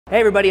Hey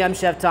everybody, I'm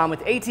Chef Tom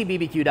with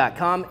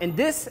allthingsbbq.com, and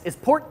this is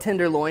Pork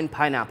Tenderloin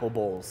Pineapple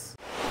Bowls.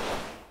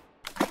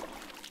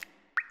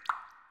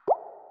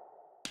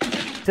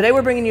 Today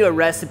we're bringing you a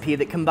recipe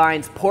that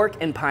combines pork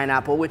and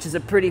pineapple, which is a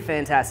pretty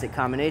fantastic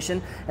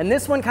combination, and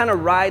this one kind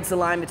of rides the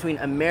line between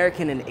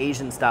American and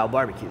Asian style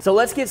barbecue. So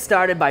let's get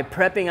started by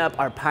prepping up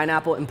our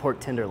pineapple and pork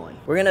tenderloin.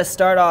 We're gonna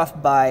start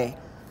off by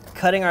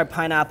cutting our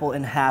pineapple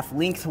in half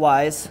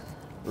lengthwise,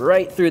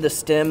 right through the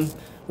stem,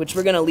 which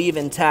we're gonna leave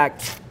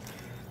intact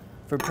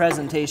for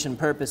presentation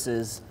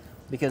purposes,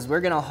 because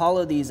we're gonna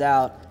hollow these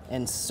out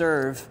and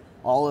serve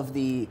all of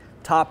the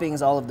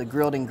toppings, all of the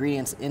grilled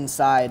ingredients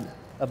inside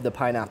of the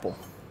pineapple.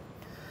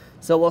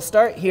 So we'll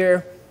start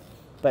here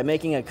by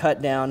making a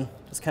cut down,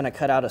 just kind of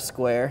cut out a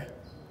square.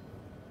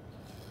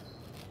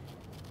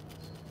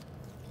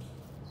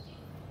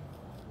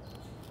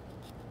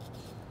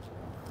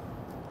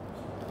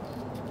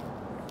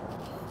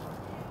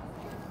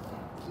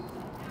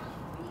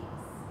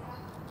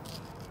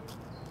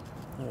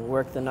 And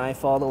work the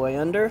knife all the way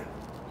under.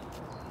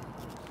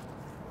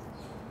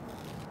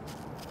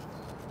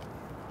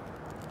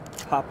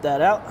 Pop that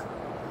out.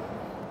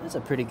 That's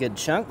a pretty good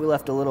chunk. We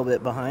left a little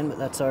bit behind, but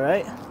that's all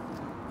right.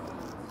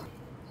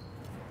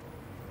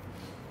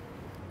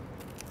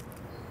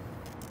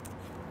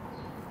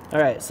 All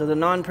right, so the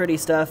non-pretty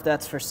stuff,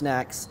 that's for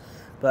snacks,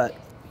 but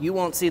you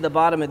won't see the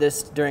bottom of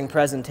this during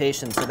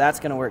presentation, so that's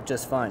gonna work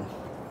just fine.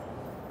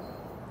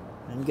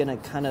 I'm gonna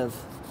kind of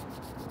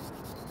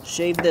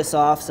shave this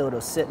off so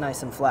it'll sit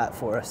nice and flat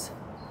for us.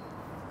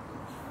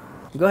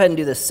 Go ahead and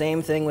do the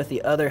same thing with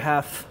the other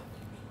half.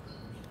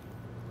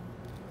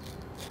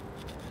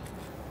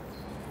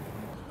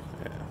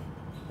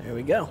 There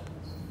we go.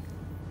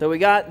 So we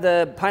got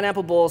the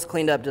pineapple bowls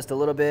cleaned up just a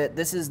little bit.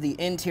 This is the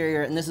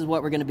interior, and this is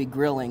what we're gonna be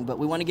grilling, but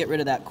we wanna get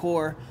rid of that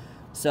core,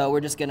 so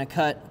we're just gonna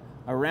cut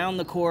around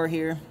the core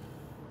here.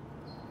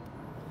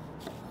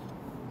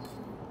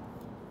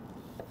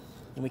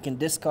 And we can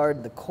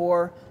discard the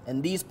core,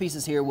 and these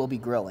pieces here will be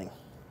grilling.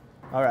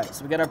 All right,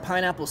 so we got our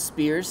pineapple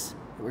spears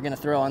that we're gonna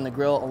throw on the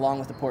grill along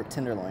with the pork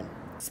tenderloin.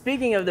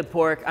 Speaking of the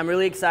pork, I'm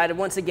really excited.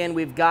 Once again,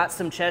 we've got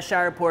some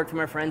Cheshire pork from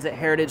our friends at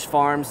Heritage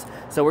Farms.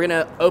 So we're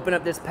gonna open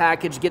up this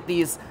package, get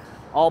these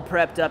all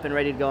prepped up and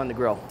ready to go on the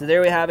grill. So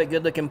there we have it,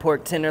 good looking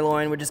pork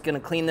tenderloin. We're just gonna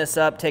clean this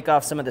up, take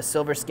off some of the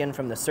silver skin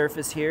from the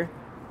surface here.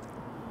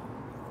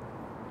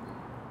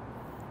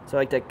 So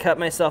I like to cut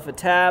myself a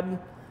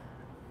tab,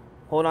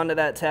 hold on to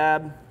that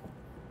tab,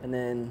 and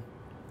then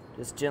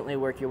just gently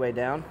work your way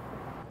down.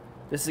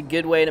 This is a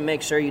good way to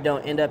make sure you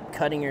don't end up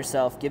cutting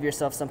yourself. Give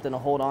yourself something to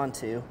hold on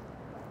to.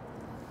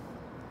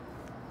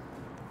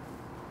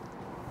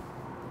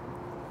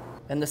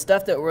 And the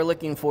stuff that we're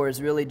looking for is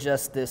really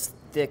just this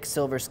thick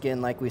silver skin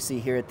like we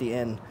see here at the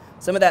end.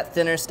 Some of that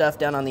thinner stuff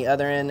down on the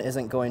other end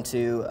isn't going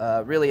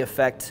to really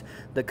affect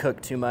the cook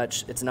too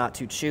much. It's not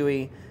too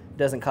chewy,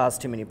 doesn't cause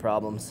too many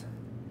problems.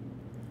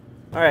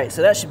 All right,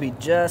 so that should be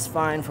just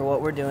fine for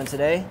what we're doing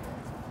today.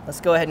 Let's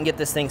go ahead and get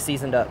this thing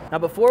seasoned up. Now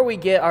before we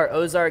get our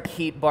Ozark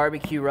Heat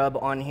barbecue rub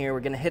on here,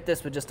 we're gonna hit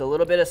this with just a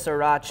little bit of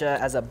sriracha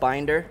as a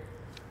binder,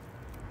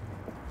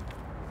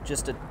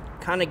 just to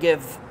kind of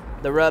give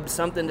the rub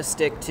something to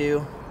stick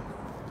to.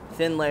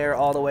 Thin layer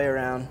all the way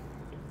around.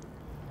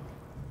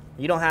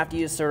 You don't have to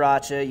use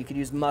sriracha. You could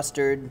use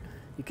mustard.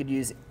 You could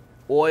use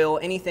oil,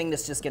 anything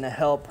that's just gonna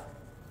help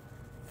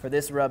for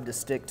this rub to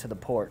stick to the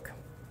pork.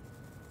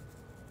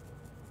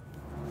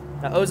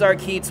 Now, Ozark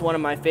Heat's one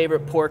of my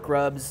favorite pork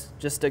rubs.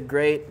 Just a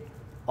great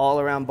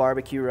all-around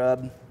barbecue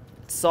rub.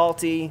 It's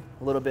salty,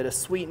 a little bit of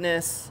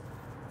sweetness,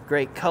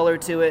 great color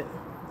to it.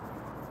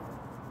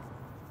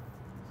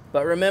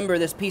 But remember,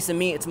 this piece of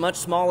meat, it's much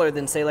smaller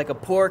than, say, like a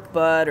pork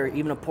butt or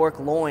even a pork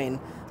loin,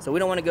 so we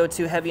don't want to go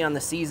too heavy on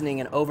the seasoning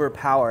and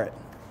overpower it.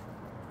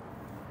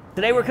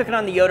 Today we're cooking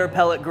on the Yoder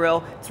pellet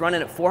grill. It's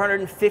running at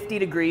 450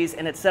 degrees,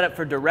 and it's set up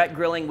for direct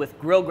grilling with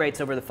grill grates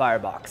over the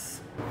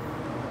firebox.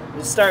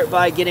 We'll start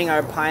by getting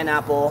our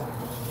pineapple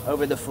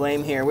over the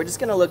flame here. We're just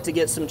going to look to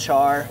get some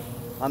char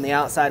on the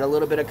outside, a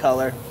little bit of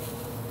color.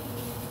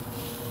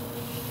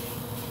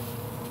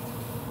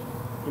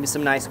 Give me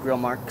some nice grill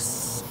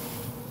marks.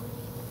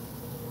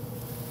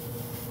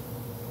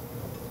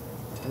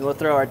 And we'll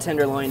throw our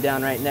tenderloin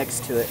down right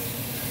next to it.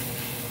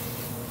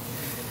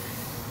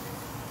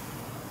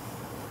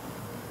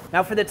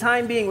 Now for the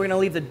time being, we're gonna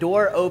leave the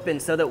door open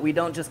so that we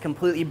don't just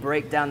completely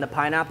break down the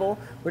pineapple.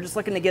 We're just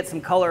looking to get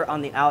some color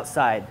on the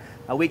outside.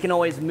 We can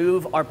always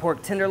move our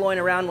pork tenderloin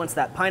around once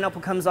that pineapple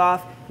comes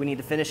off. If we need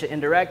to finish it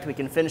indirect, we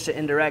can finish it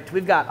indirect.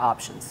 We've got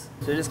options.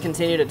 So just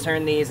continue to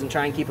turn these and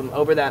try and keep them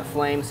over that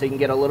flame so you can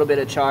get a little bit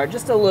of char,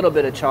 just a little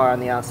bit of char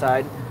on the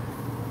outside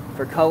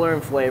for color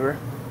and flavor.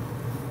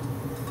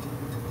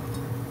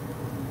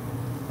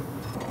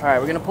 All right,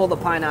 we're gonna pull the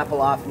pineapple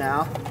off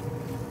now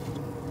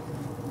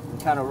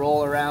and kind of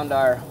roll around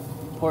our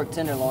pork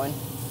tenderloin.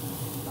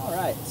 All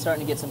right,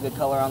 starting to get some good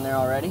color on there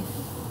already.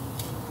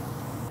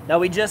 Now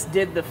we just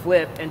did the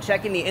flip, and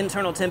checking the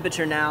internal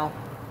temperature now,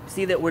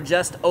 see that we're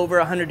just over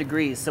 100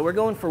 degrees. So we're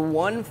going for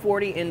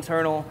 140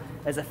 internal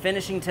as a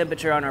finishing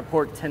temperature on our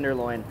pork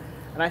tenderloin.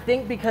 And I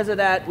think because of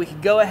that, we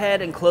could go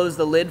ahead and close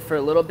the lid for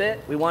a little bit.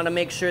 We want to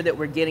make sure that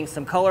we're getting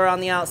some color on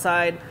the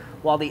outside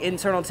while the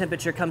internal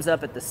temperature comes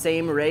up at the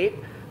same rate.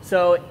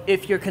 So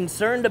if you're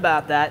concerned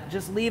about that,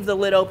 just leave the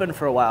lid open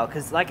for a while,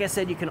 because like I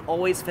said, you can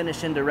always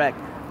finish indirect.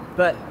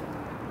 But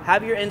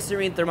have your instant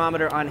read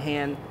thermometer on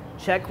hand,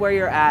 check where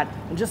you're at,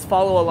 and just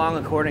follow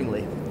along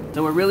accordingly.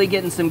 So we're really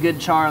getting some good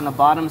char on the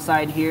bottom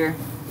side here.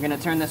 We're gonna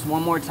turn this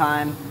one more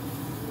time,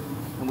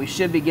 and we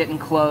should be getting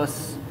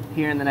close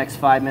here in the next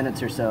 5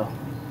 minutes or so.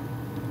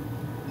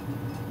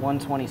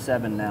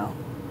 127 now.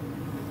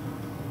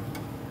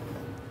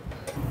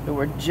 So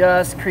we're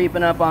just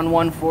creeping up on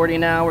 140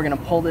 now. We're gonna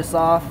pull this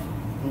off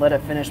and let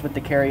it finish with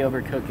the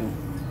carryover cooking.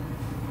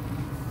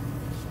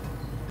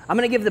 I'm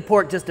gonna give the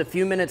pork just a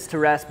few minutes to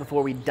rest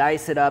before we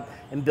dice it up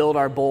and build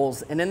our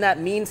bowls. And in that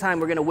meantime,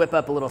 we're gonna whip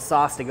up a little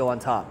sauce to go on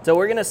top. So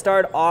we're gonna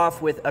start off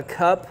with a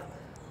cup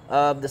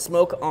of the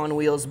Smoke on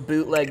Wheels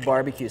bootleg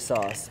barbecue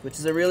sauce, which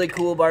is a really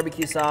cool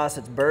barbecue sauce.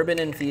 It's bourbon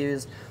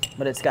infused,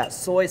 but it's got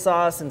soy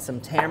sauce and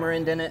some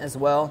tamarind in it as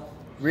well.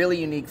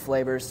 Really unique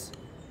flavors.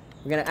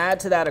 We're gonna add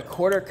to that a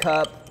 1/4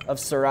 cup of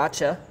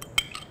sriracha,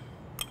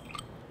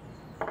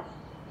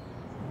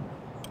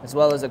 as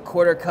well as a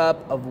 1/4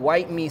 cup of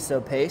white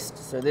miso paste.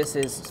 So this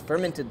is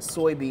fermented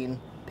soybean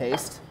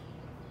paste.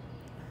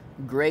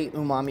 Great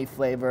umami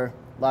flavor,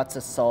 lots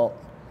of salt.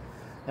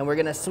 And we're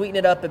gonna sweeten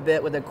it up a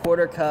bit with a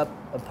 1/4 cup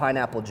of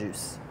pineapple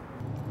juice.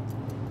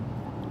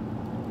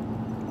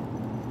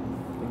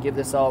 We give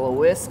this all a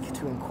whisk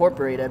to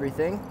incorporate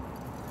everything.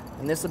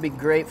 And this will be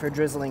great for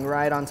drizzling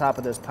right on top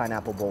of those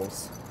pineapple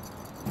bowls.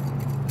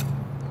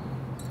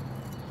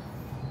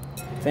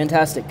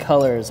 Fantastic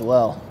color as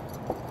well.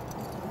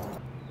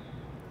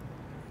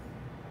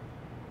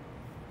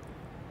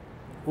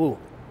 Ooh,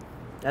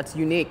 that's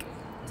unique.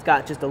 It's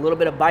got just a little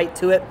bit of bite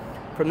to it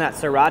from that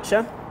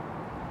sriracha.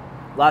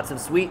 Lots of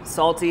sweet,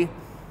 salty.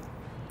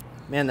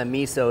 Man, the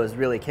miso is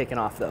really kicking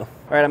off though. All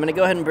right, I'm gonna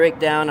go ahead and break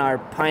down our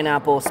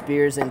pineapple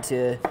spears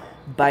into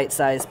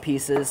bite-sized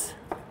pieces.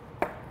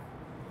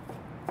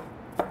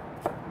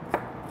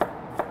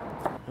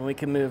 And we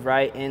can move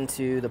right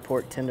into the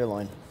pork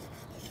tenderloin.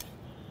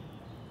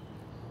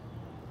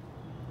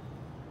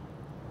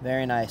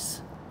 Very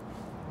nice.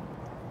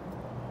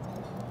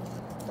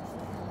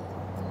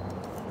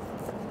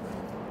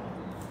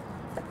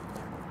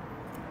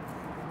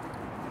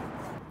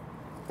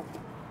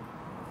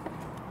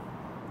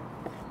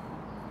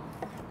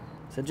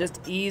 So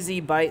just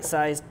easy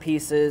bite-sized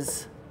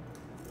pieces.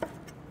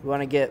 We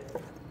want to get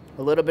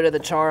a little bit of the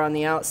char on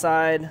the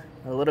outside,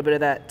 a little bit of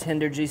that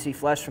tender, juicy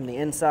flesh from the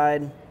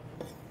inside.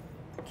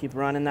 Keep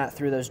running that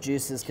through those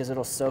juices because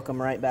it'll soak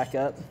them right back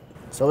up.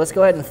 So let's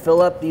go ahead and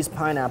fill up these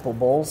pineapple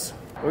bowls.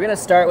 We're gonna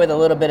start with a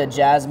little bit of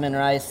jasmine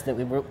rice that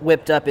we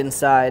whipped up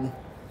inside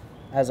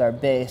as our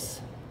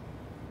base.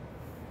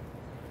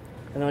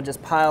 And then we'll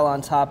just pile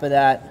on top of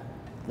that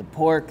the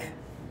pork,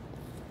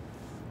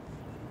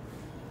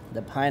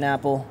 the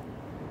pineapple,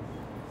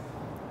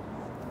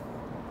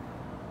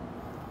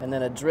 and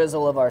then a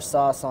drizzle of our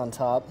sauce on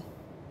top.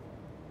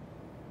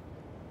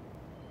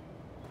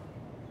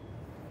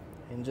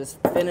 And just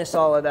finish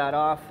all of that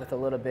off with a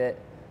little bit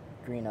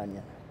green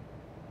onion.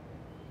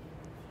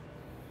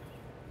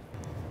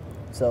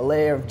 So a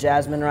layer of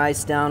jasmine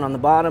rice down on the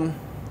bottom.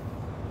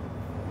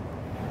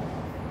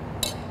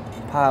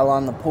 Pile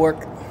on the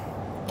pork.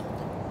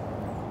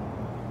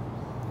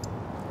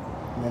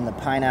 And then the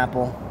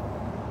pineapple.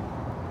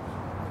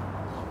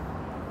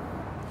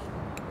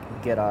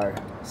 Get our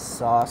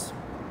sauce,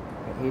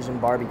 our Asian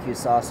barbecue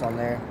sauce on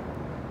there.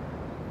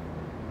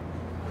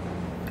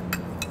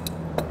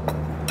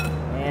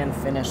 And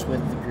finish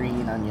with the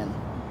green onion.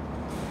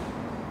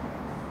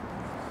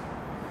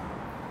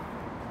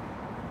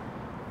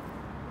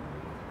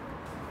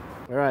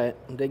 All right,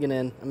 I'm digging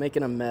in. I'm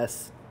making a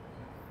mess.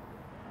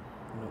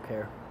 I don't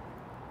care.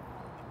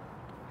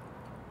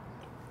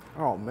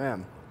 Oh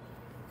man.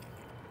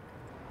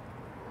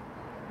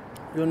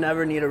 You'll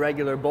never need a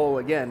regular bowl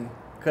again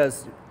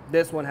because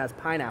this one has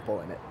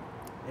pineapple in it.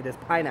 It is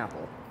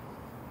pineapple.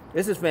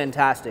 This is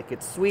fantastic.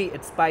 It's sweet,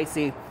 it's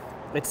spicy,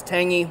 it's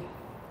tangy.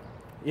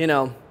 You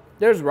know,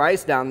 there's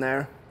rice down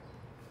there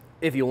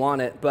if you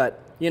want it,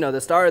 but you know, the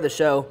star of the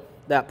show,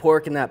 that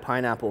pork and that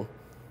pineapple.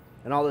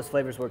 And all those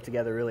flavors work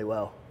together really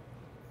well.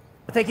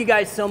 Thank you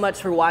guys so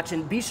much for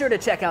watching. Be sure to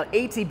check out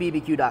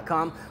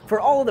allthingsbbq.com for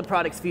all of the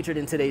products featured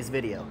in today's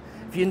video.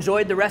 If you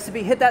enjoyed the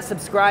recipe, hit that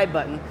subscribe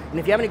button. And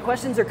if you have any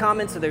questions or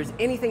comments or there's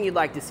anything you'd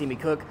like to see me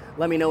cook,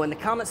 let me know in the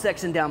comment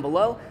section down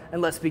below, and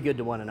let's be good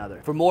to one another.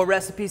 For more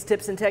recipes,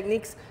 tips, and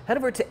techniques, head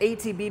over to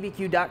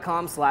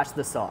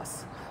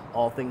allthingsbbq.com/thesauce.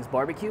 All Things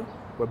Barbecue,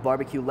 where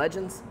barbecue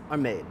legends are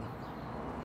made.